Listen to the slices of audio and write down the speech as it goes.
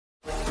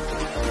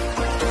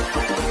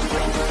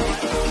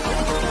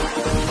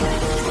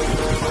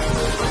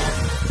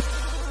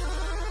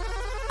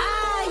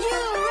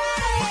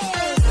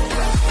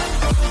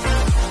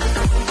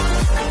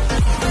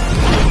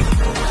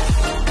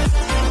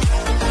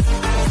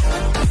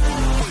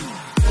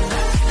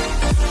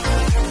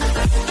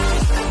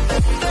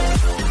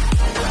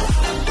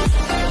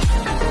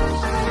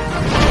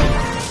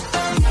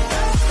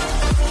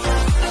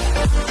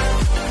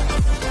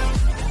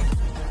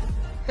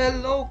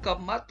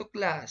Mga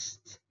Tuklas!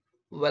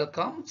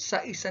 Welcome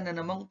sa isa na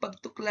namang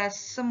pagtuklas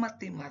sa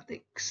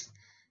mathematics.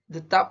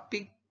 The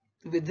topic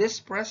with this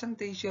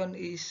presentation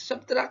is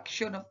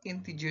subtraction of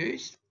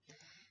integers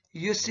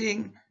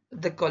using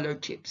the color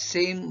chip.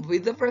 Same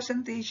with the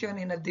presentation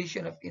in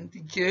addition of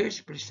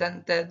integers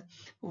presented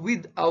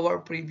with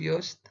our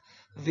previous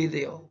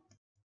video.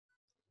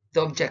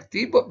 The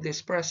objective of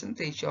this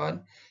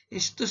presentation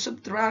is to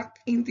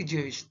subtract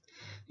integers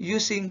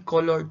using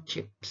colored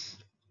chips.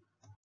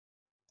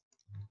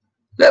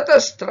 Let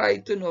us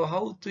try to know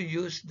how to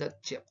use the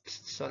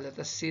chips. So let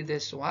us see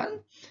this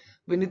one.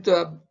 We need to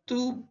have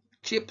two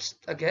chips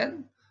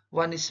again.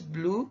 One is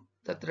blue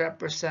that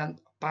represent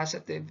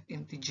positive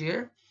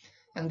integer,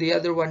 and the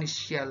other one is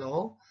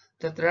yellow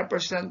that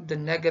represent the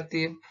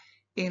negative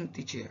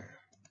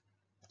integer.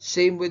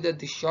 Same with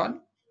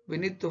addition. We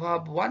need to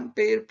have one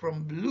pair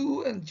from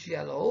blue and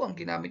yellow. Ang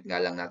ginamit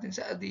nga lang natin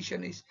sa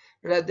addition is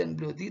red and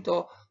blue.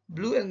 Dito,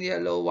 blue and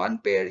yellow, one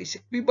pair is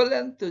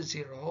equivalent to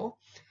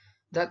 0.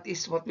 That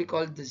is what we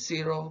call the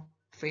zero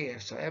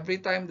pair. So every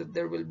time that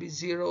there will be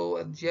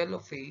 0 and yellow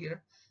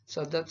pair,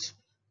 so that's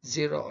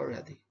 0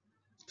 already.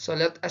 So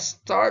let us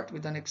start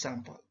with an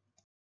example.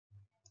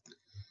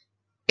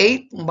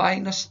 8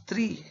 minus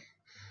 3.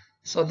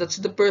 So that's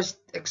the first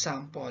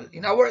example.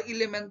 In our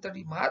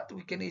elementary math,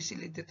 we can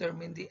easily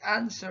determine the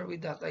answer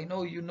with that. I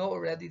know you know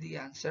already the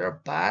answer,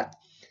 but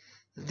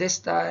this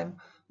time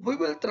we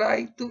will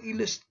try to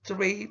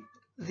illustrate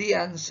the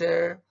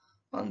answer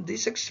on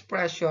this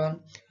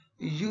expression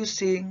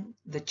using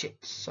the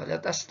chips. So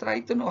let us try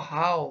to know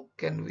how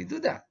can we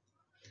do that.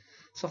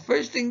 So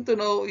first thing to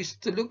know is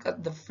to look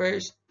at the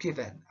first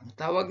given. Ang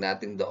tawag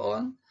natin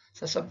doon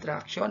sa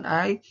subtraction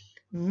ay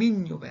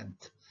minuend.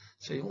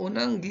 So yung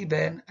unang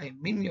given ay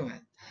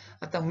minuend.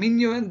 At ang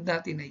minuend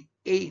natin ay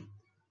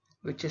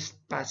 8, which is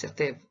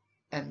positive.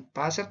 And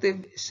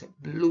positive is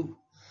blue.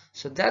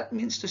 So that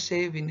means to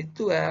say we need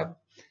to have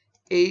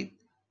 8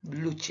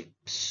 blue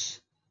chips.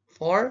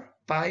 4,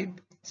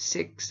 5,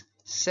 6,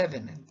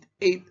 7, and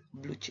 8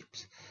 blue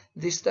chips.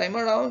 This time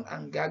around,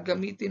 ang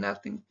gagamitin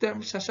nating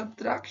term sa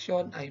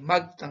subtraction ay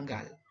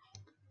magtanggal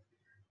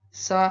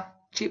sa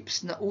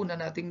chips na una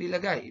nating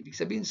nilagay. Ibig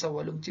sabihin, sa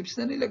 8 chips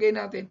na nilagay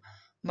natin,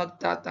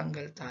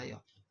 magtatanggal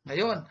tayo.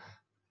 Ngayon,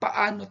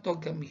 paano to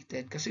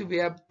gamitin? Kasi we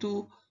have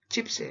 2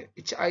 chips eh.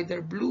 It's either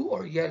blue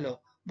or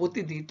yellow.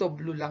 Buti dito,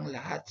 blue lang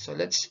lahat. So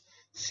let's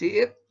see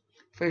it.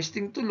 First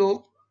thing to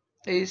look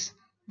is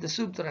the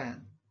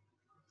subtrahend.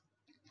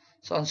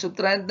 So, ang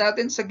subtrahend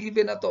natin sa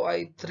given na to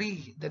ay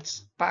 3.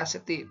 That's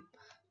positive.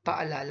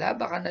 Paalala,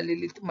 baka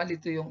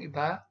malito yung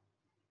iba.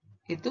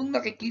 Itong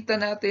nakikita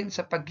natin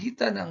sa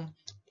pagitan ng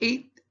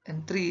 8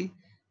 and 3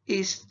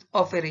 is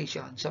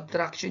operation.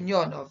 Subtraction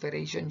yon,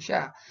 operation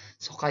siya.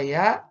 So,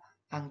 kaya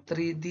ang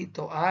 3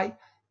 dito ay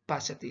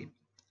positive.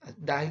 At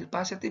dahil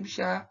positive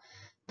siya,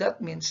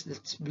 that means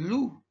that's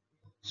blue.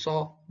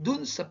 So,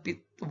 dun sa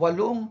 8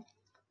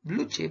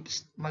 blue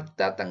chips,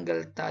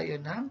 magtatanggal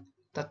tayo ng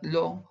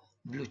 3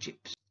 blue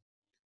chips.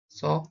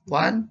 So,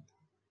 1,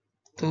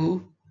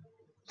 2,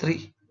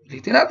 3.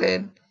 Ulitin natin.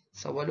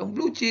 Sa 8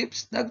 blue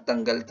chips,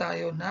 nagtanggal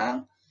tayo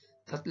ng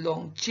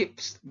 3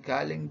 chips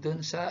galing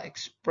dun sa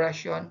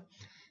expression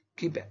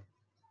given.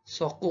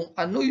 So, kung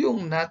ano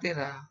yung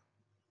natira,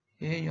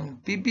 yun yung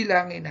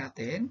bibilangin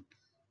natin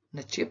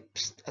na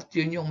chips at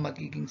yun yung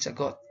magiging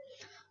sagot.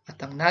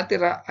 At ang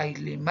natira ay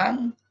 5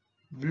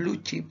 blue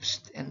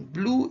chips and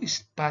blue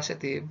is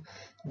positive.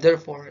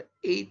 Therefore,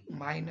 8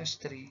 minus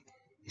 3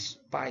 is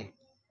 5.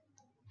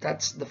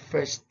 That's the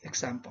first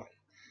example.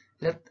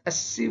 Let us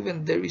see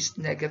when there is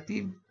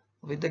negative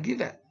with the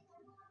given.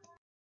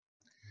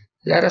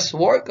 Let us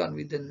work on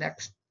with the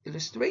next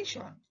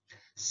illustration.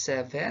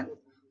 7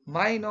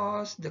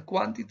 minus the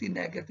quantity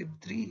negative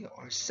 3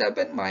 or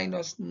 7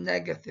 minus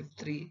negative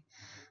 3.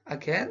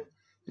 Again,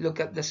 look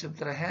at the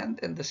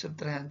subtrahend and the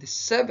subtrahend is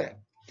 7.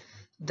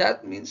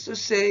 That means to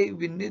say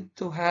we need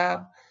to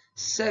have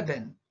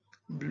 7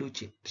 blue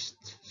chips.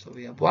 So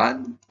we have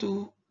 1,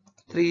 2,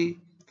 3,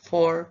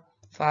 4,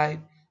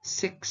 5,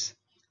 6,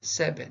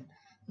 7.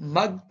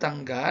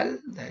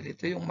 Magtanggal, dahil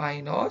ito yung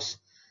minus,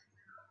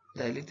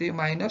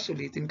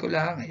 ulitin ko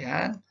lang,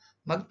 ayan,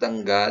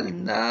 magtanggal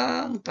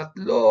ng 3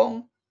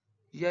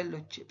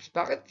 yellow chips.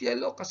 Bakit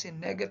yellow? Kasi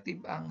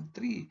negative ang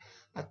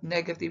 3 at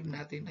negative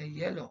natin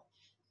ay yellow.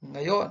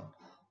 Ngayon,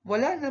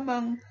 wala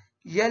namang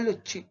yellow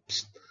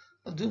chips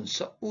dun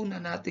sa una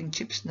nating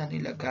chips na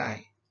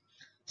nilagay.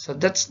 So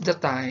that's the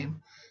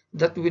time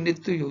that we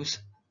need to use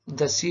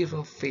the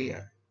zero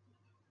pair.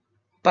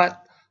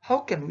 But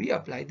how can we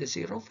apply the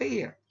zero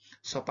pair?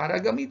 So para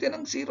gamitin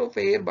ang zero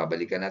pair,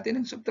 babalikan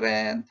natin ang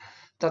subtrahend.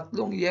 3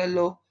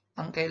 yellow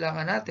ang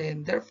kailangan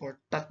natin. Therefore,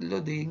 3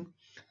 ding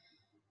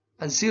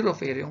zero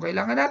pair yung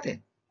kailangan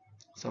natin.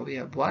 So we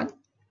have 1,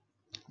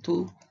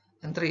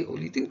 2, and 3.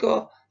 Ulitin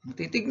ko, ang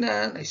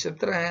titignan ay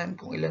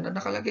subtrahend. Kung ilan na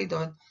nakalagay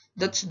doon,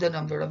 that's the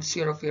number of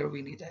zero pair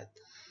we needed.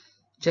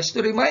 Just to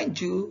remind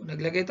you,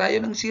 naglagay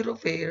tayo ng zero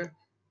pair,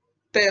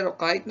 pero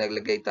kahit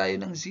naglagay tayo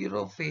ng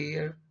zero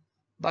pair,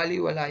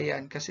 baliwala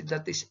yan kasi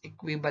that is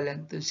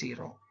equivalent to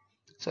 0.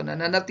 So,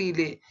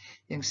 nananatili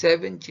yung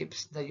 7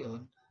 chips na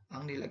yon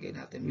ang nilagay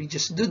natin. We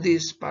just do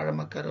this para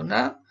magkaroon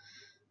ng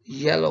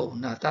yellow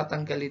na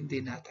tatanggalin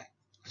din natin.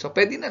 So,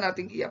 pwede na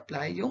natin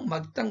i-apply yung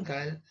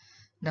magtanggal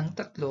ng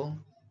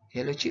 3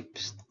 yellow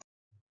chips.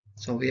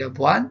 So, we have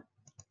 1,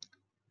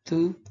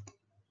 2,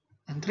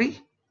 and 3.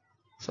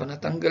 So,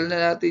 natanggal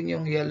na natin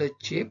yung yellow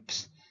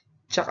chips.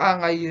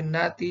 Tsaka ngayon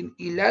natin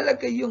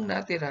ilalagay yung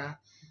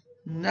natira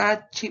na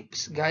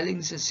chips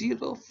galing sa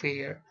 0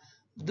 pair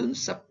dun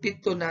sa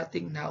 7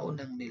 nating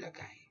naunang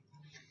nilagay.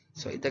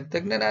 So,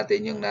 idagdag na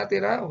natin yung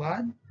natira.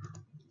 1,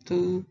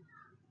 2,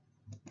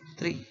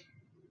 3.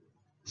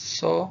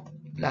 So,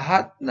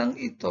 lahat ng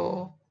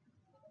ito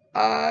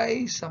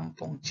ay 10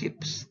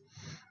 chips.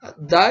 At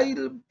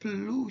dahil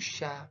blue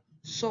siya,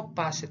 so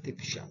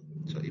positive siya.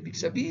 So, ibig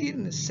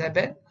sabihin,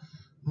 7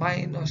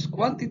 minus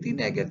quantity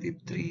negative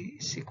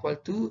 3 is equal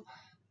to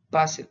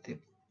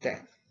positive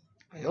 10.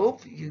 I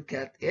hope you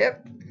get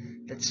it.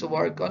 Let's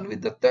work on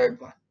with the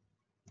third one.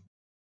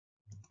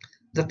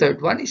 The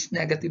third one is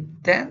negative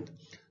 10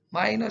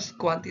 minus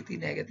quantity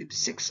negative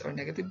 6 or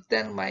negative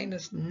 10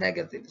 minus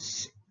negative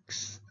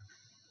 6.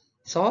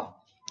 So,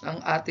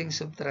 ang ating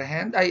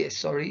subtrahend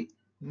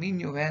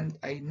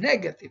minuend ay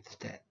negative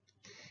 10.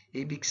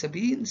 Ibig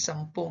sabihin,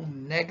 10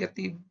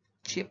 negative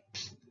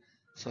chips.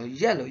 So,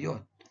 yellow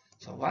yun.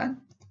 So, 1,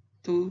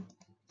 2,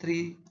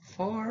 3,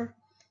 4,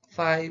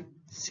 5,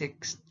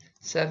 6,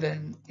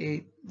 7,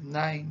 8,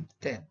 9,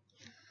 10.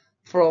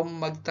 From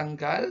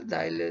magtanggal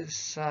dahil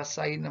sa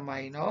sign na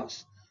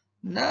minus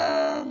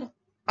ng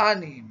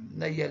 6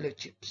 na yellow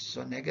chips.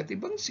 So,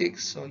 negative ang 6,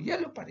 so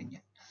yellow pa rin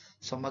yan.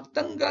 So,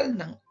 magtanggal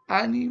ng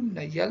 6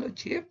 na yellow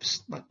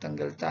chips.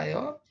 Magtanggal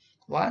tayo.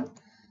 1,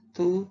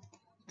 2,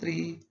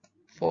 3,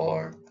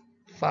 4,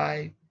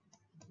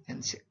 5,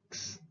 and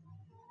 6.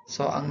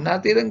 So, ang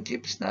natirang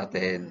chips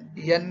natin,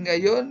 yan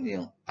ngayon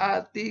yung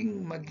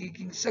ating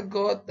magiging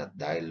sagot. At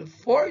dahil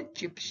 4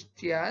 chips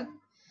yan,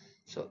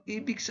 so,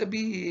 ibig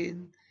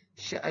sabihin,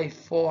 siya ay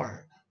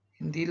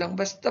 4. Hindi lang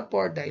basta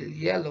 4 dahil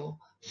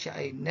yellow, siya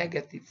ay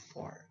negative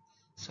 4.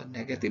 So,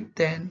 negative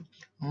 10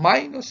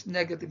 minus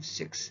negative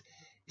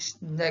 6 is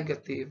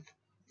negative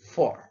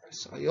 4.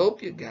 So, I hope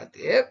you got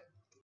it.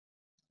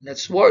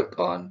 Let's work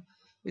on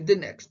with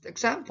the next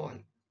example.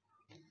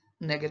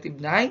 Negative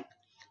 9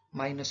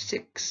 minus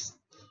 6.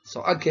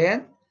 So,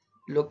 again,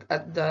 look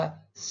at the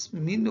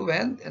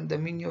minuend, and the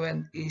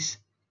minuend is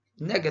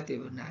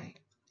negative 9.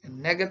 And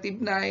negative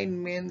 9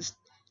 means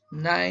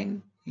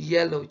 9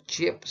 yellow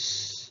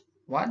chips.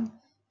 1,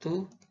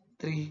 2,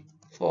 3,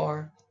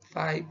 4,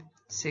 5,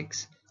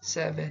 6,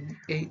 7,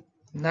 8,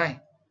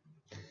 9.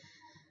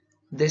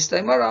 This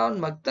time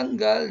around,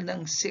 magtanggal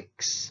ng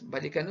 6.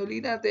 Balikan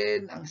uli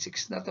natin. Ang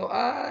 6 na to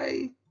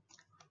ay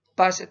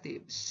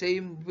positive.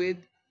 Same with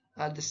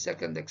the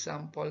second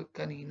example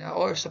kanina,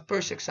 or sa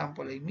first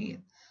example I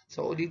mean.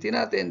 So, ulitin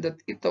natin that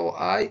ito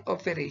ay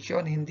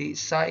operation, hindi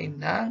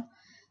sign ng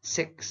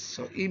 6.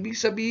 So, ibig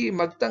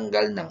sabihin,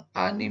 magtanggal ng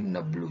 6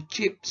 na blue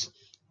chips.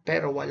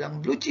 Pero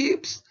walang blue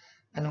chips.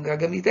 Anong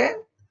gagamitin?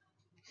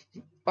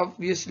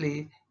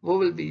 Obviously, we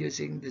will be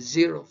using the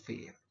 0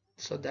 pair.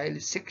 So, dahil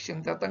 6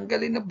 yung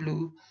tatanggalin na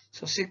blue,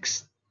 so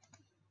 6,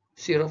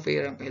 0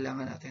 pair ang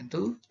kailangan natin.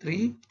 2,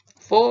 3,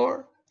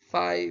 4,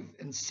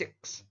 5, and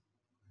 6.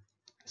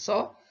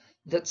 So,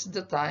 that's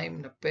the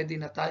time na pwede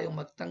na tayong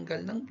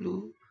magtanggal ng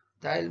blue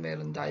dahil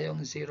meron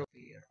tayong 0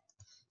 pair.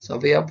 So,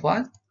 we have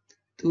 1,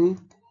 2,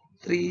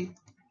 3,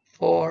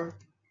 4,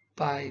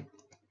 5,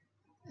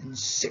 and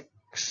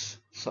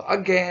 6. So,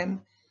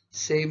 again,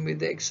 same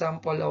with the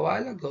example a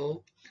while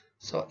ago.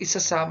 So,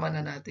 isasama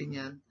na natin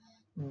yan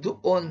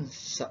doon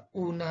sa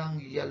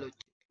unang yellow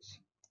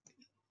chips.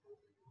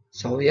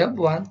 So, we have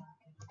 1,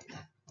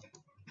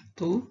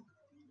 2,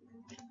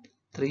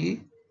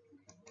 3,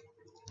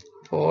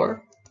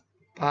 4,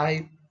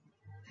 5,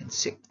 and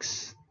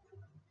 6.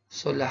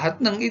 So,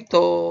 lahat ng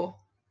ito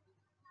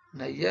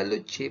na yellow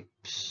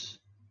chips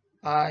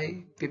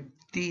ay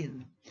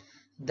 15.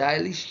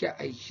 Dahil siya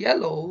ay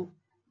yellow,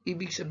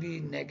 ibig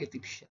sabihin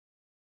negative siya.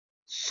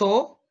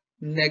 So,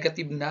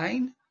 negative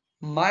 9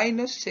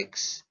 minus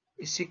 6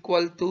 is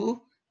equal to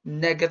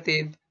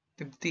negative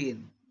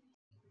 15.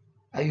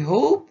 I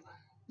hope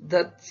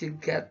that you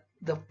get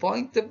the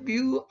point of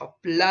view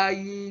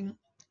applying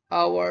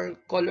our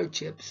color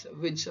chips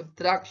with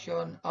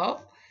subtraction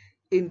of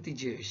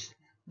integers.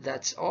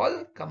 That's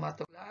all.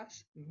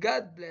 Tuklas.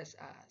 God bless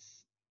us.